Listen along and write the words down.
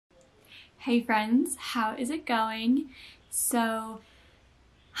Hey friends, how is it going? So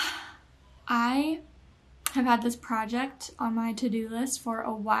I have had this project on my to-do list for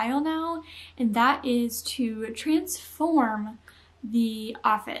a while now, and that is to transform the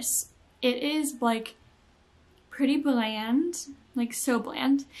office. It is like pretty bland, like so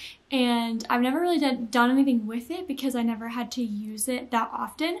bland, and I've never really done anything with it because I never had to use it that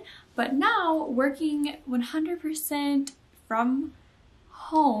often. But now, working 100% from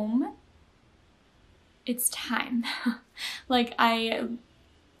home, it's time. Like I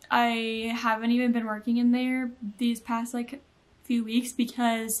haven't even been working in there these past like few weeks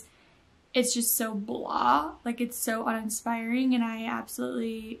because it's just so blah, like it's so uninspiring and I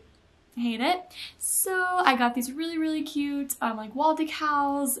absolutely hate it. So I got these really cute like wall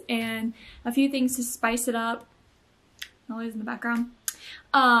decals and a few things to spice it up. Noise in the background.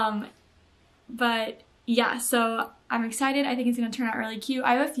 But yeah, so I'm excited. I think it's gonna turn out really cute.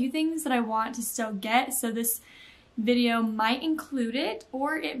 I have a few things that I want to still get, so this video might include it,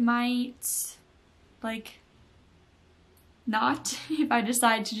 or it might like not if I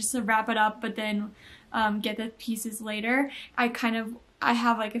decide to just wrap it up but then get the pieces later. I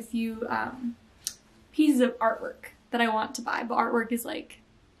have like a few pieces of artwork that I want to buy, but artwork is like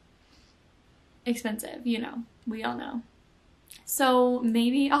expensive, you know, we all know. So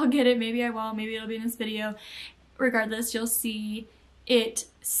maybe I'll get it, maybe I won't, maybe it'll be in this video. Regardless, you'll see it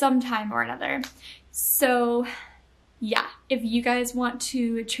sometime or another. So yeah, if you guys want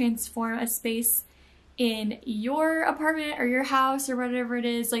to transform a space in your apartment or your house or whatever it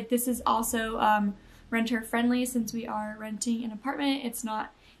is, like this is also renter friendly since we are renting an apartment. It's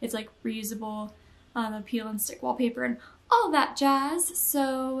like reusable peel and stick wallpaper and all that jazz.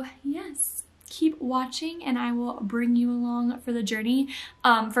 So yes, keep watching and I will bring you along for the journey.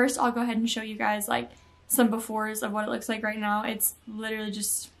 First I'll go ahead and show you guys like some befores of what it looks like right now. It's literally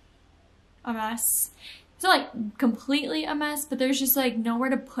just a mess. It's not like completely a mess, but there's just like nowhere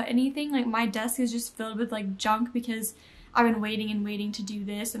to put anything. Like my desk is just filled with like junk because I've been waiting to do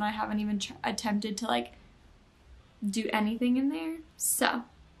this and I haven't even attempted to like do anything in there. So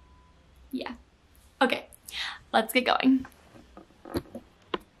yeah. Okay, let's get going.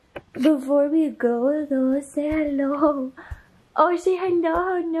 Before we go though, say hello. Oh, say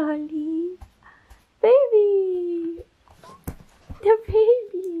hello, Nolly. Baby. The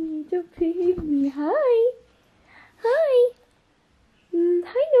baby. Hi. Hi.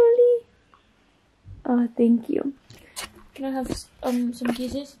 Hi, Nolly. Oh, thank you. Can I have some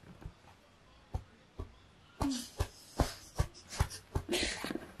kisses?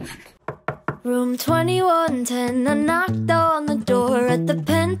 Room 2110, I knocked on the door at the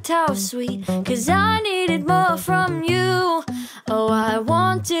penthouse suite, 'cause I needed more from you. Oh, I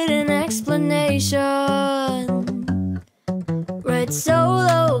wanted an explanation. Red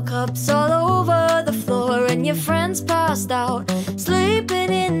Solo cups all over the floor, and your friends passed out,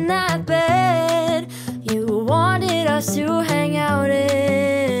 sleeping in that bed you wanted us to hang out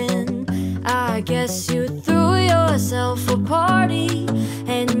in. I guess you threw yourself a party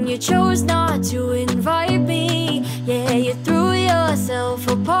and you chose not to invite me. Yeah, you threw yourself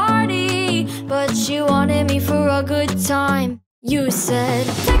a party, but you wanted me for a good time. You said,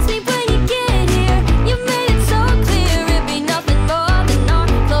 text me when you get here. You made it so clear it'd be nothing more than our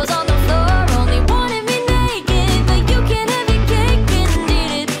clothes on the floor. Only wanted me naked, but you can't have your cake and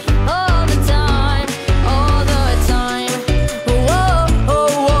eat it all the time, all the time. Whoa,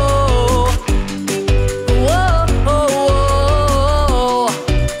 oh, whoa. Whoa, oh,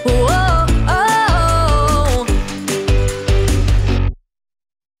 whoa. Whoa, oh.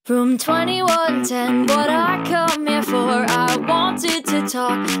 Room 2110, what I come here for. I wanted to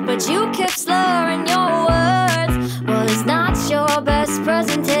talk, but you kept slurring your words. Well, it's not your best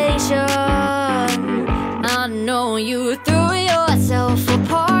presentation. I know you threw yourself a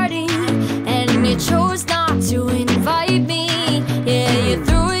party and you chose not to invite me. Yeah, you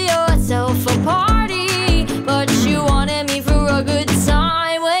threw yourself a party, but you wanted me for a good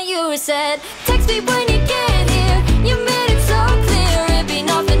time. When you said, text me when you get here. You made it so clear it'd be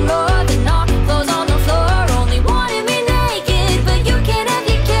nothing more than our clothes on the floor. Only wanted me naked, but you can't have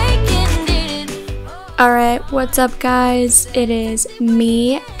your cake and eat it. Alright, what's up guys? It is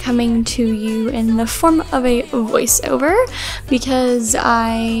me coming to you in the form of a voiceover because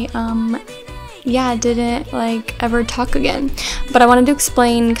I didn't like ever talk again, but I wanted to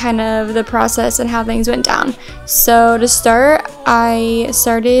explain kind of the process and how things went down. So to start, I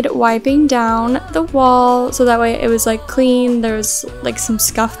started wiping down the wall so that way it was like clean. There was like some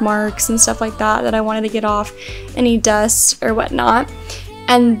scuff marks and stuff like that I wanted to get off, any dust or whatnot.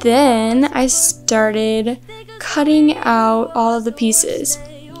 And then I started cutting out all of the pieces.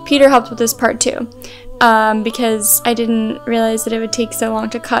 Peter helped with this part too, because I didn't realize that it would take so long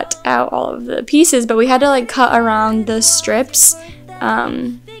to cut out all of the pieces, but we had to like cut around the strips.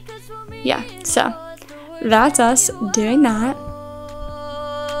 Yeah, so that's us doing that.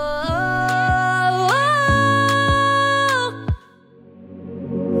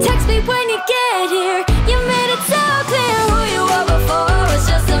 Text me when you get here. You made it so clear who you were before was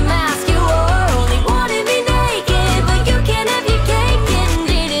just a mask you wore. Only wanted me naked, but you can't have your cake and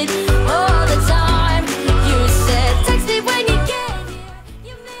eat it all the time. You said text me when you get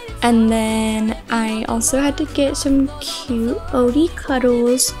here. And then I also had to get some cute Odie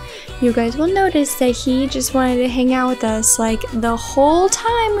cuddles. You guys will notice that he just wanted to hang out with us like the whole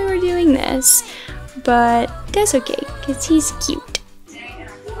time we were doing this, but that's okay because he's cute.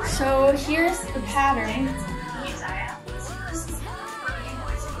 So here's the pattern.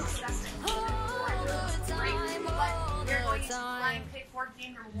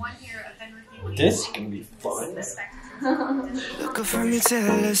 This can be fun. Looking for me till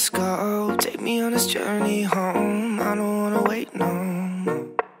let's go. Take me on this journey home. I don't wanna wait no more.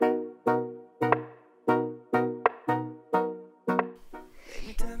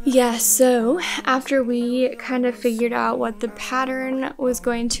 Yeah, so after we kind of figured out what the pattern was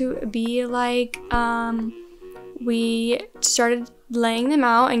going to be like, we started laying them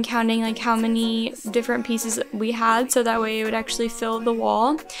out and counting like how many different pieces we had, so that way it would actually fill the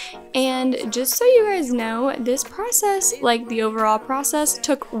wall. And just so you guys know, this process, like the overall process,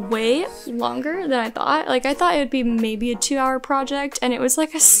 took way longer than I thought. Like I thought it would be maybe a 2-hour project, and it was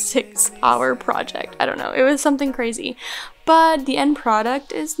like a 6-hour project. I don't know, it was something crazy. But the end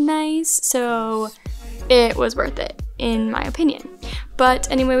product is nice, so it was worth it, in my opinion. But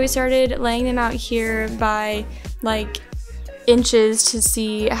anyway, we started laying them out here by like inches to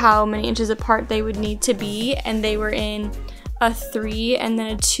see how many inches apart they would need to be, and they were in a 3 and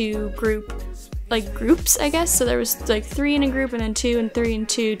then a 2 group, like groups, I guess. So there was like 3 in a group and then 2 and 3 and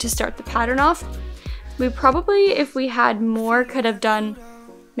 2 to start the pattern off. We probably, if we had more, could have done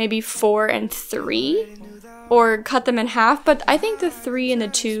maybe 4 and 3 or cut them in half, but I think the 3 and the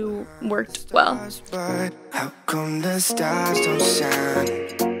 2 worked well. But how come the stars don't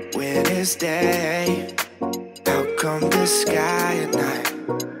shine when it's day? How come the sky at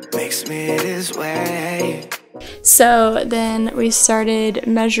night makes me this way? So then we started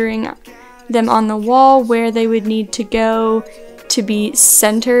measuring them on the wall where they would need to go to be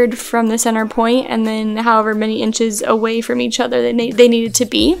centered from the center point, and then however many inches away from each other they needed to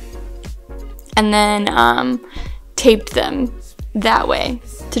be. And then taped them that way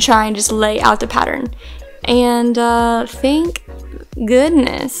to try and just lay out the pattern. And thank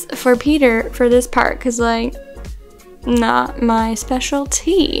goodness for Peter for this part, because like, not my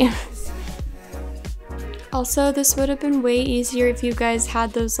specialty. Also, this would have been way easier if you guys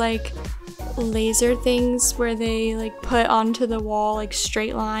had those like laser things where they like put onto the wall like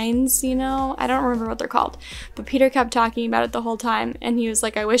straight lines, you know? I don't remember what they're called, but Peter kept talking about it the whole time, and he was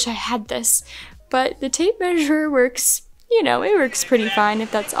like, I wish I had this. But the tape measure works, you know, it works pretty fine if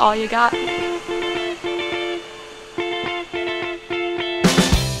that's all you got.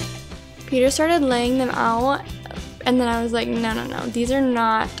 Peter started laying them out, and then I was like, no, these are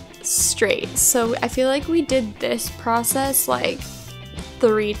not straight. So I feel like we did this process like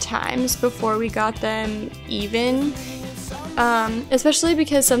 3 times before we got them even. Especially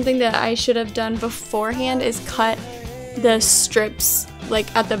because something that I should have done beforehand is cut the strips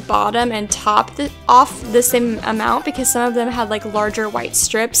like at the bottom and top off the same amount, because some of them had like larger white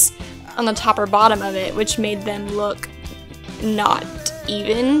strips on the top or bottom of it, which made them look not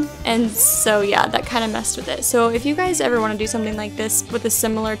even. And so yeah, that kind of messed with it. So if you guys ever want to do something like this with a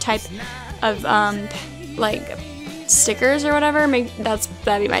similar type of like stickers or whatever,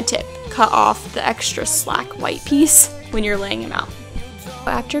 that'd be my tip. Cut off the extra slack white piece when you're laying them out.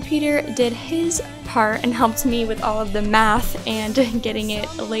 After Peter did his part and helped me with all of the math and getting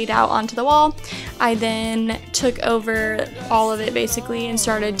it laid out onto the wall, I then took over all of it basically and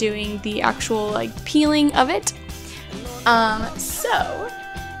started doing the actual like peeling of it. So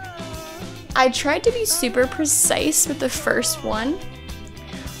I tried to be super precise with the first one,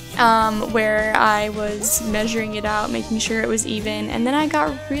 where I was measuring it out, making sure it was even, and then I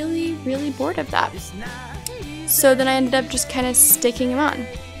got really, really bored of that. So then I ended up just kind of sticking them on.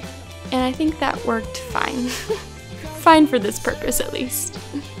 And I think that worked fine. Fine for this purpose, at least.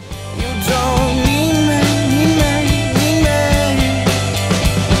 You don't need me, need me, need me.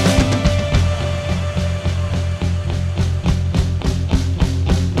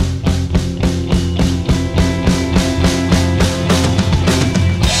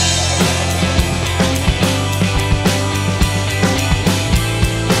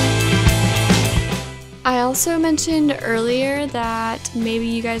 also mentioned earlier that maybe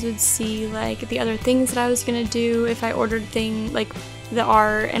you guys would see like the other things that I was gonna do if I ordered things like the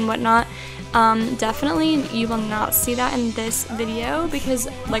art and whatnot. Definitely you will not see that in this video because,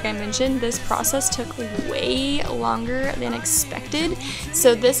 like I mentioned, this process took way longer than expected.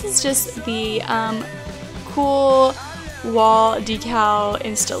 So this is just the cool wall decal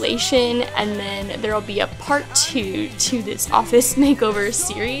installation, and then there will be a part 2 to this office makeover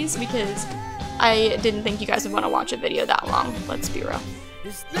series because I didn't think you guys would want to watch a video that long, let's be real.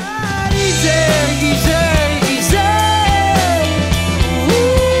 It's not easy, easy, easy.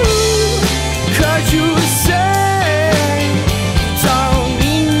 Ooh, 'cause you say don't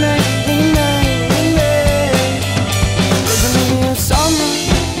need me, Living in summer.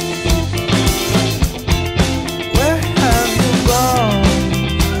 Where have you gone?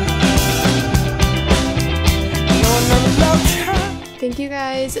 You're not allowed. Thank you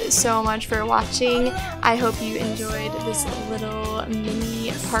guys so much for watching. I hope you enjoyed this little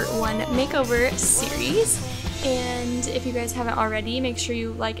mini part 1 makeover series. And if you guys haven't already, make sure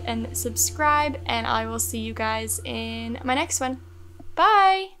you like and subscribe, and I will see you guys in my next one.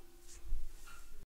 Bye!